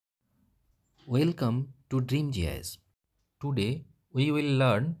Welcome to dreamGIS. Today we will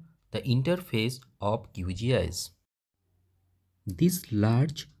learn the interface of QGIS. This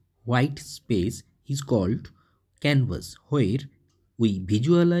large white space is called canvas where we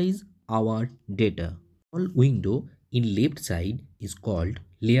visualize our data. All window in left side is called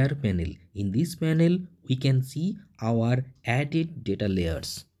layer panel. In this panel we can see our added data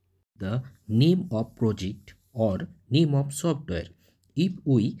layers. The name of project or name of software. If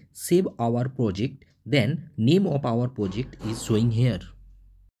we save our project, then name of our project is showing here.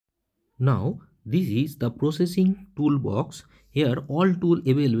 Now this is the processing toolbox. Here all tool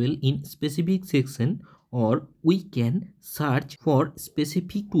available in specific section, or we can search for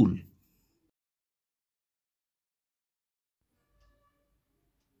specific tool.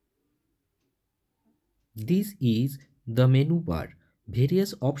 This is the menu bar.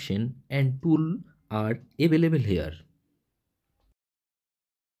 Various options and tools are available here.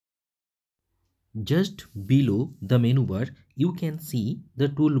 Just below the menu bar, you can see the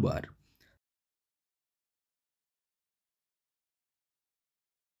toolbar.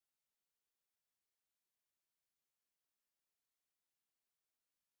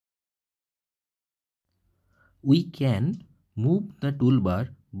 We can move the toolbar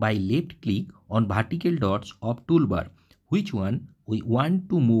by left click on vertical dots of toolbar, which one we want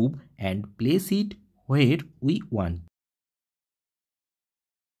to move and place it where we want.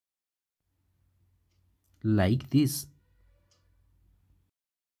 Like this.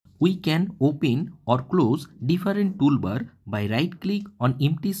 We can open or close different toolbar by right click on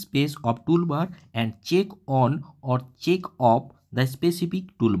empty space of toolbar and check on or check off the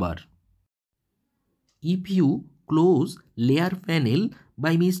specific toolbar. If you close layer panel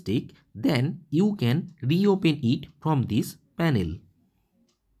by mistake, then you can reopen it from this panel.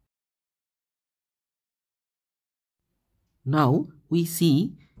 Now we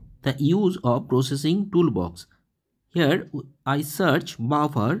see the use of processing toolbox. Here I search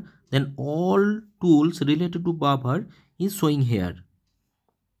buffer, then all tools related to buffer is showing here.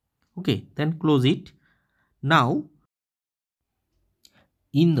 Okay, then close it. Now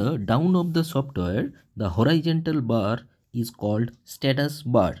in the down of the software, the horizontal bar is called status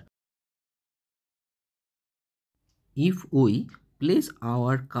bar. If we place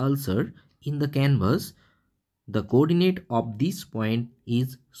our cursor in the canvas, the coordinate of this point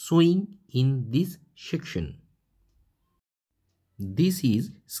is showing in this section. This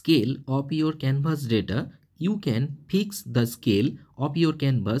is scale of your canvas data. You can fix the scale of your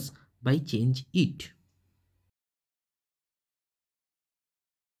canvas by change it.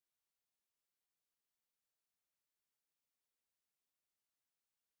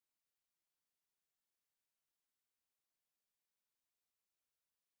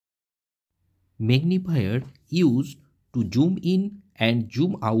 Magnifier used to zoom in and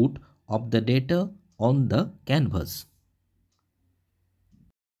zoom out of the data on the canvas.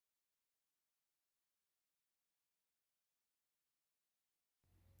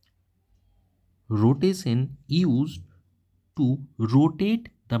 Rotation used to rotate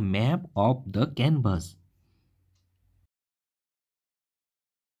the map of the canvas.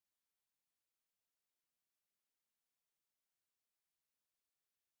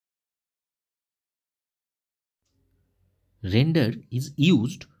 Render is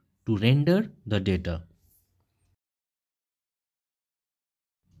used to render the data.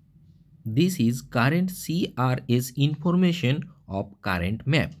 This is current CRS information of current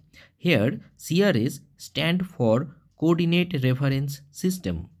map. Here CRS stand for Coordinate Reference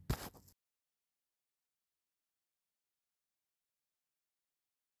System.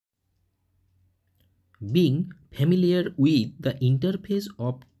 Being familiar with the interface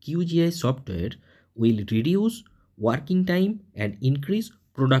of QGIS software will reduce working time and increase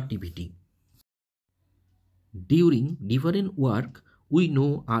productivity. During different work, we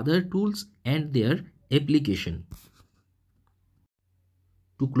know other tools and their application.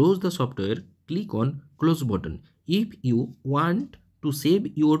 To close the software, click on Close button. If you want to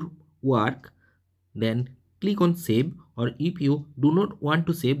save your work, then click on Save, or if you do not want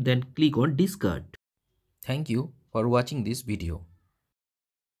to save, then click on Discard. Thank you for watching this video.